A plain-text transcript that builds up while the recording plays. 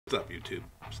What's up, YouTube?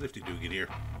 Snifty Dugan here.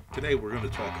 Today we're going to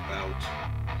talk about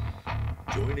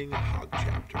joining HOG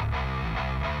Chapter.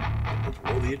 Let's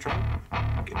roll the intro.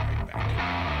 Get right back to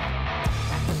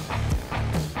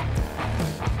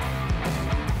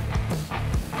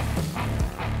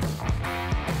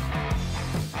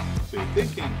it. So you're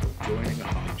thinking of joining a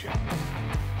HOG Chapter.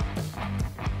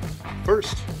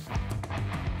 First,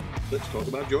 let's talk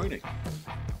about joining.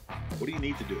 What do you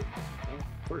need to do? Well,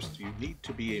 first, you need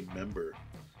to be a member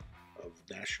of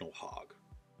National HOG.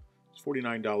 It's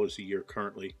 $49 a year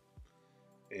currently,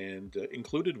 and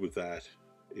included with that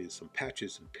is some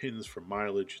patches and pins for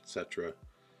mileage, etc.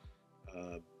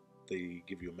 They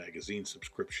give you a magazine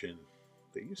subscription.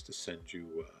 They used to send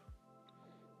you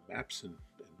maps and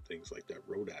things like that,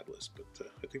 road atlas, but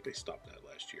I think they stopped that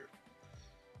last year.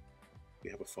 You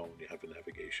have a phone, you have a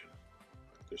navigation.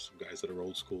 There's some guys that are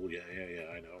old school, yeah,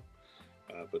 I know.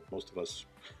 But most of us,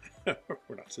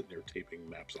 we're not sitting there taping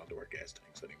maps onto our gas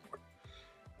tanks anymore.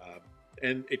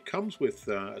 And it comes with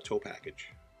a tow package.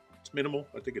 It's minimal.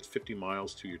 I think it's 50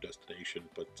 miles to your destination,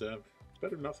 but it's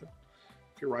better than nothing.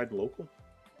 If you're riding local,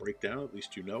 break down, at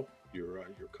least you know you're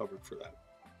covered for that.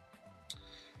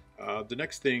 The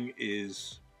next thing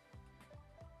is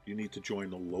you need to join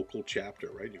the local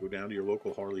chapter, right? You go down to your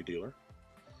local Harley dealer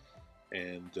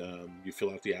and you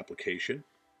fill out the application.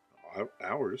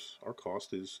 Our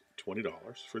cost is $20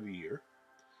 for the year,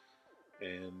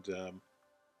 and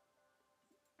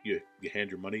you hand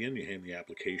your money in, you hand the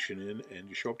application in, and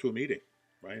you show up to a meeting,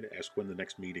 right? Ask when the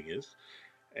next meeting is,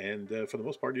 and for the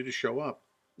most part, you just show up.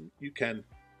 You can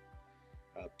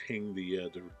ping the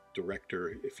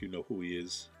director if you know who he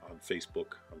is on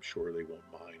Facebook. I'm sure they won't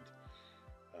mind,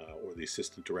 or the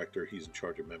assistant director. He's in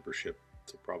charge of membership,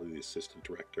 so probably the assistant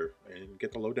director, and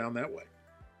get the lowdown that way.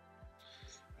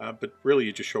 But really,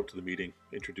 you just show up to the meeting,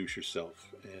 introduce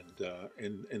yourself,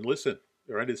 and listen.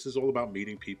 All right, this is all about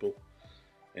meeting people,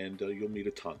 and you'll meet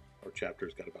a ton. Our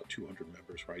chapter's got about 200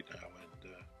 members right now, and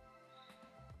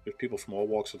there's people from all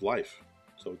walks of life.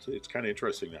 So it's kind of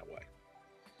interesting that way.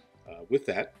 With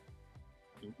that,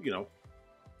 you know,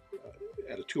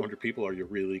 out of 200 people, are you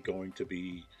really going to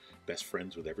be best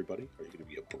friends with everybody? Are you going to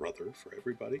be a brother for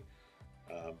everybody?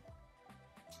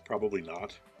 Probably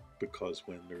not. Because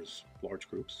when there's large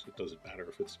groups, it doesn't matter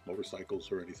if it's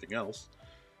motorcycles or anything else,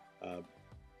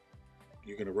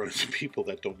 you're going to run into people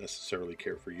that don't necessarily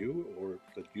care for you or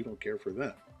that you don't care for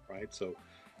them, right? So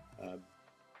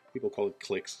people call it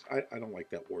cliques. I don't like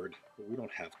that word. We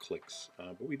don't have cliques,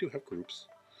 but we do have groups.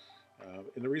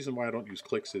 And the reason why I don't use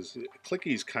cliques is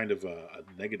cliquey is kind of a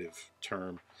negative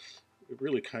term. It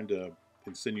really kind of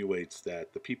insinuates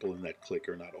that the people in that clique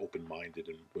are not open-minded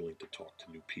and willing to talk to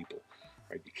new people.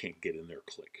 Right? You can't get in their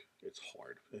clique. It's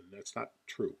hard, and that's not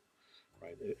true.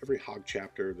 Right? Every HOG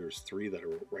chapter, there's 3 that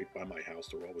are right by my house.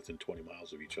 They're all within 20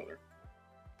 miles of each other,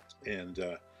 and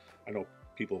I know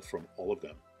people from all of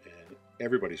them, and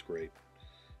everybody's great.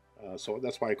 So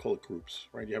that's why I call it groups.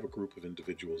 Right? You have a group of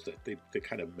individuals that they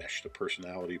kind of mesh. The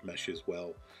personality meshes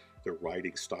well. Their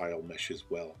riding style meshes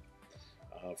well.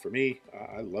 For me,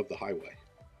 I love the highway.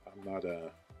 I'm not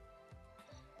a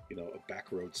a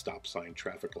back road stop sign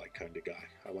traffic light kind of guy.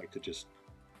 I like to just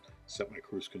set my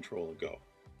cruise control and go.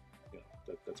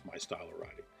 That's my style of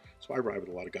riding. So I ride with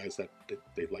a lot of guys that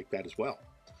they like that as well.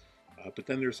 But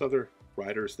then there's other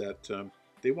riders that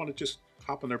they want to just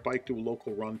hop on their bike, do a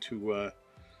local run to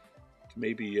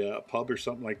maybe a pub or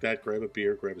something like that, grab a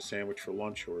beer, grab a sandwich for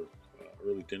lunch or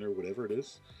early dinner, whatever it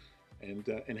is, and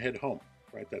head home.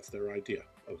 Right? That's their idea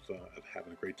of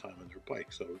having a great time on their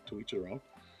bike. So to each their own.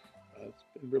 It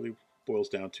really boils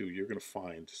down to you're going to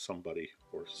find somebody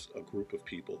or a group of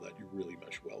people that you really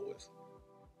mesh well with.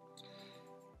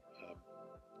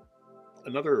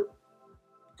 Another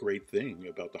great thing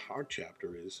about the HOG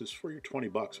chapter is for your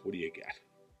 $20, what do you get?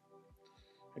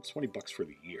 It's $20 for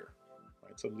the year.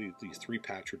 Right? Some of these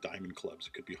 3-patch or diamond clubs,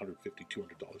 it could be $150,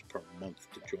 $200 per month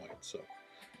to join. So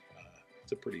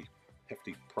it's a pretty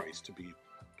hefty price to be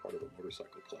part of a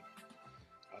motorcycle club.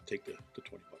 I'll take the $20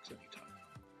 anytime.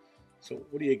 So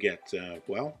what do you get?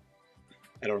 Well,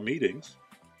 at our meetings,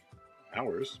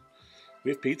 ours, we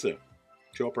have pizza.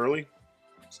 Show up early,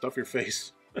 stuff your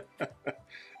face.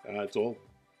 It's all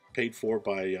paid for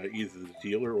by either the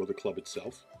dealer or the club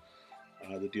itself.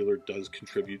 The dealer does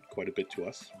contribute quite a bit to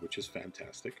us, which is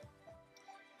fantastic.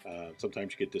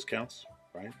 Sometimes you get discounts,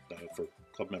 right, for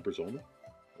club members only,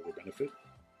 for their benefit.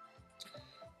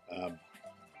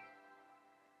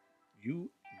 You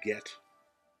get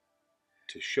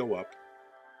to show up,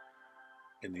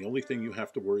 and the only thing you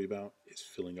have to worry about is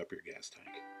filling up your gas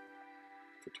tank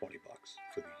for $20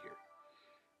 for the year.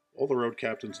 All the road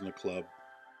captains in the club,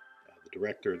 the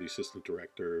director, the assistant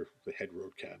director, the head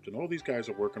road captain. All these guys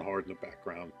are working hard in the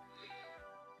background,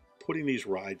 putting these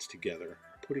rides together,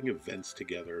 putting events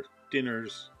together,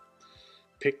 dinners,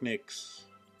 picnics.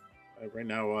 Right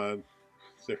now,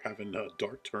 they're having a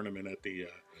dart tournament at the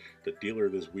dealer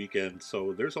this weekend,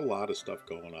 so there's a lot of stuff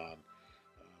going on.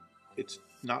 It's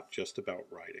not just about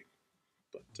riding,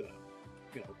 but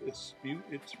it's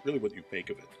really what you make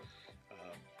of it.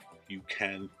 You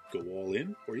can go all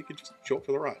in, or you can just show up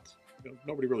for the rides.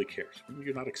 Nobody really cares.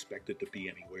 You're not expected to be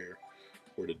anywhere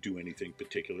or to do anything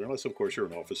particular, unless of course you're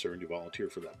an officer and you volunteer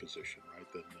for that position, right?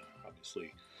 Then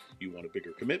obviously you want a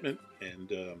bigger commitment, and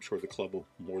I'm sure the club will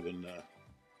more than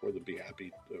be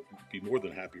more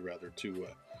than happy rather to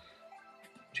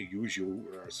use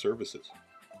your services.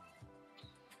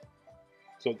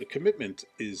 So the commitment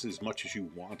is as much as you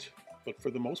want, but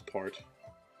for the most part,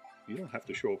 you don't have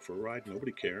to show up for a ride.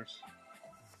 Nobody cares,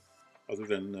 other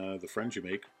than the friends you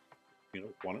make,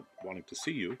 wanting to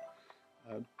see you.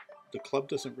 Uh, the club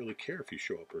doesn't really care if you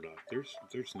show up or not.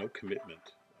 There's no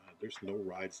commitment. There's no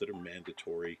rides that are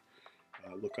mandatory.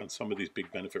 Look, on some of these big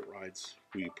benefit rides,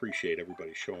 we appreciate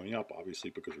everybody showing up, obviously,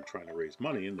 because we're trying to raise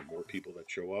money, and the more people that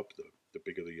show up, the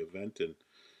bigger the event, and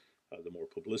the more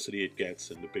publicity it gets,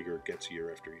 and the bigger it gets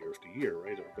year after year after year,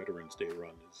 right? Our Veterans Day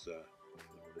run is,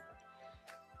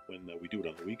 when we do it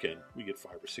on the weekend, we get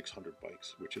 500 or 600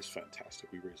 bikes, which is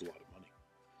fantastic. We raise a lot of money.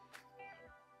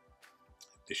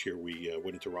 This year we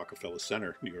went into Rockefeller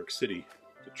Center, New York City,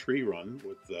 the tree run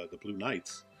with the Blue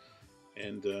Knights,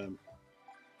 and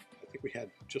I think we had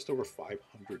just over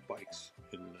 500 bikes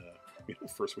in the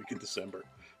first week in December.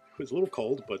 It was a little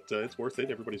cold, but it's worth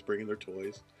it. Everybody's bringing their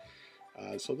toys.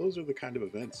 So those are the kind of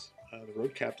events. The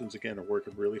road captains, again, are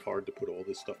working really hard to put all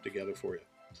this stuff together for you.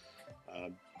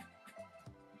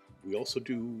 We also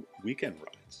do weekend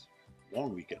rides,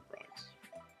 long weekend rides.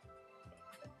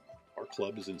 Our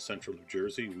club is in central New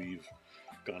Jersey. We've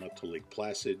gone up to Lake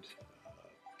Placid,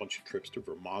 a bunch of trips to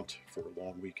Vermont for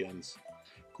long weekends,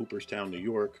 Cooperstown, New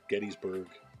York, Gettysburg,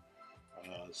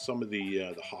 some of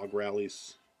the HOG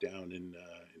rallies down in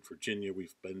Virginia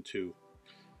we've been to.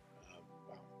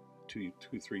 Wow,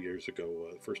 3 years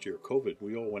ago, first year of COVID,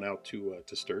 we all went out to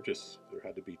Sturgis. There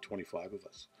had to be 25 of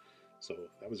us, so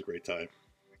that was a great time.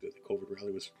 The COVID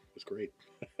rally was great.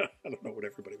 I don't know what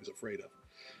everybody was afraid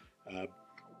of.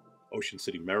 Ocean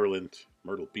City, Maryland,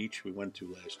 Myrtle Beach we went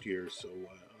to last year, so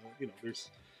there's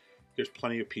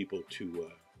plenty of people to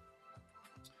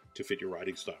fit your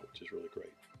riding style, which is really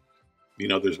great.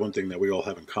 There's one thing that we all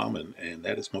have in common, and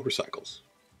that is motorcycles,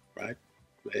 right?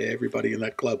 Everybody in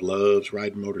that club loves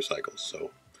riding motorcycles,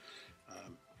 so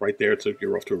right there,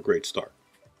 you're off to a great start.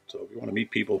 So if you want to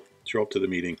meet people, show up to the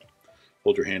meeting,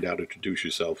 hold your hand out, introduce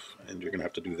yourself, and you're going to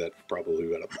have to do that for probably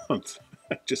about a month,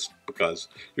 just because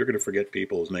you're going to forget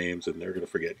people's names and they're going to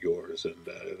forget yours, and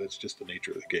that's just the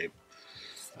nature of the game.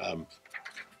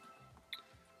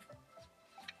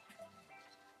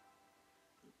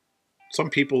 Some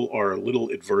people are a little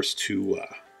adverse to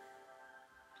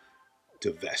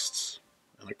vests,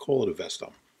 and I call it a vest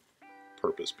on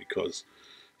purpose because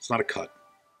it's not a cut.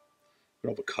 We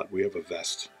don't have a cut. We have a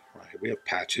vest. Right? We have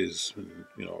patches, and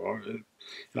in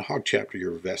a HOG chapter,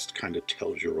 your vest kind of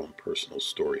tells your own personal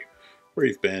story, where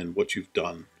you've been, what you've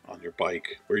done on your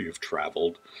bike, where you've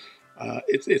traveled.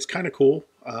 It's kind of cool.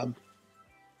 I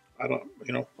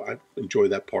enjoy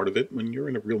that part of it. When you're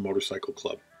in a real motorcycle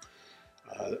club,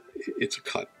 it's a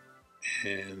cut,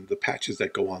 and the patches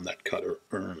that go on that cut are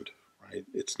earned. Right?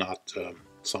 It's not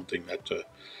something that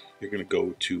you're going to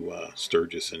go to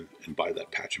Sturgis and buy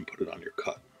that patch and put it on your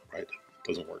cut. Right? It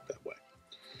doesn't work that way.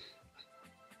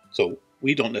 So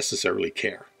we don't necessarily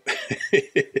care.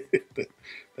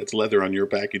 That's leather on your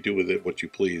back. You do with it what you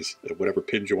please. Whatever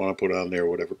pins you want to put on there,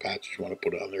 whatever patches you want to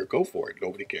put on there, go for it.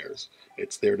 Nobody cares.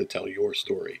 It's there to tell your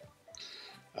story.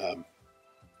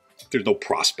 There's no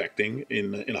prospecting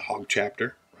in a HOG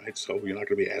chapter, right? So you're not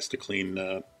going to be asked to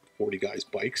clean 40 guys'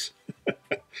 bikes.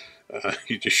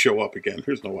 You just show up again.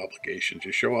 There's no obligation.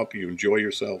 Just show up. You enjoy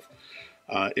yourself.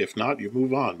 If not, you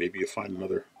move on. Maybe you find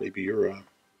another. Maybe you're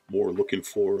more looking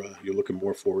for. You're looking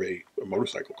more for a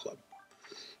motorcycle club,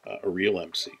 a real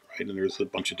MC, right? And there's a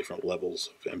bunch of different levels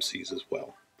of MCs as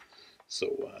well.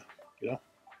 So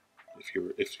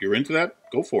if you're into that,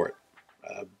 go for it.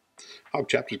 HOG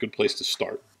Chapter is a good place to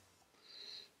start.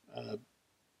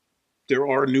 There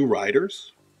are new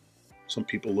riders. Some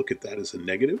people look at that as a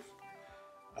negative.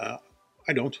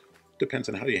 I don't. Depends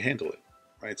on how you handle it,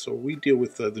 right? So we deal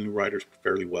with the new riders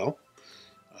fairly well.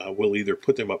 We'll either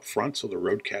put them up front so the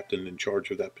road captain in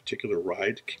charge of that particular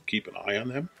ride can keep an eye on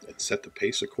them and set the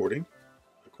pace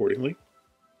accordingly.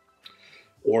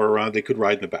 or they could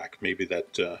ride in the back. Maybe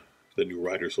that the new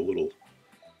rider's a little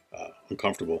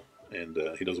uncomfortable, and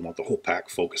he doesn't want the whole pack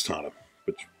focused on him,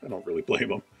 which I don't really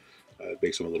blame him. It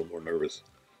makes him a little more nervous.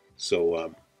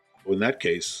 So in that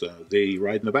case, they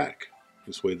ride in the back.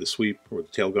 This way, the sweep or the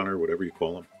tail gunner, whatever you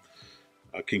call them,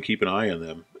 can keep an eye on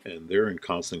them, and they're in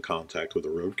constant contact with the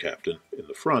road captain in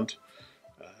the front,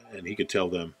 and he can tell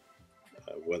them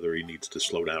whether he needs to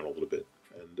slow down a little bit.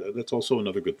 And that's also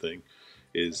another good thing,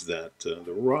 is that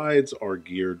the rides are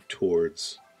geared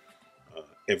towards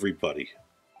everybody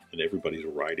and everybody's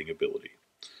riding ability,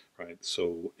 right?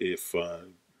 So if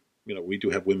we do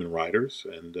have women riders,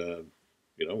 and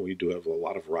we do have a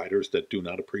lot of riders that do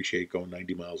not appreciate going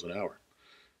 90 miles an hour.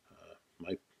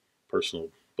 My personal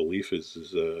belief is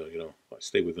I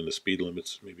stay within the speed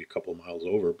limits, maybe a couple of miles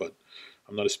over, but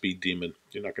I'm not a speed demon.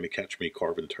 You're not going to catch me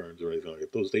carving turns or anything like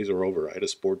that. Those days are over. I had a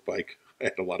sport bike. I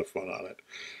had a lot of fun on it,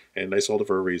 and I sold it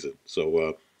for a reason.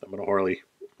 So I'm on a Harley.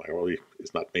 My Harley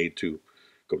is not made to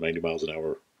go 90 miles an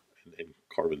hour and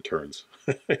carving turns.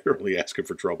 You're only asking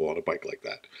for trouble on a bike like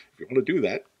that. If you want to do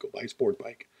that, go buy a sport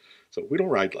bike. So we don't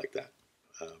ride like that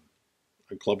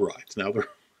on club rides. Now, there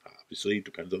obviously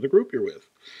depends on the group you're with.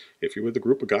 If you're with a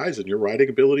group of guys and your riding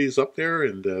ability is up there,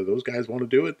 and those guys want to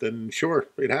do it, then sure,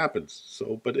 it happens.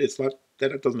 So, but it's not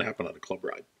that it doesn't happen on a club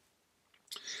ride,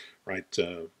 right?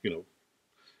 We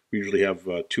usually have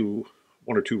one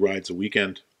or two rides a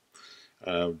weekend,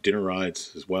 dinner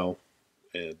rides as well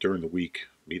during the week.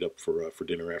 Meet up for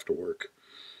dinner after work,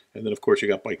 and then of course you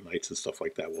got bike nights and stuff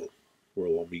like that.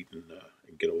 We'll all meet and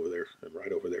get over there and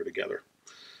ride over there together.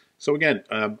 So again,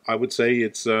 I would say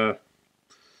it's a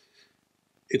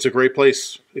great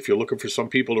place if you're looking for some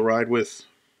people to ride with.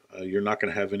 You're not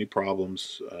going to have any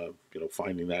problems,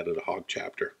 finding that at a HOG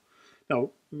chapter.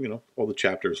 Now, all the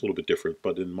chapters a little bit different,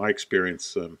 but in my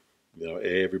experience,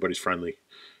 everybody's friendly,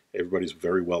 everybody's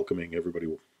very welcoming,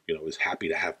 everybody, is happy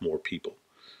to have more people.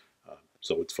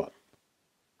 So it's fun.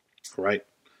 All right.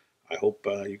 I hope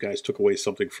you guys took away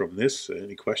something from this.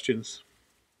 Any questions?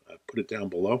 Put it down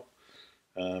below.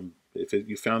 If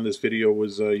you found this video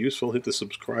was useful, hit the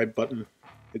subscribe button,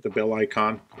 hit the bell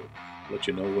icon, let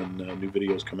you know when new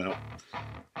videos come out,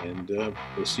 and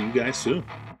we'll see you guys soon.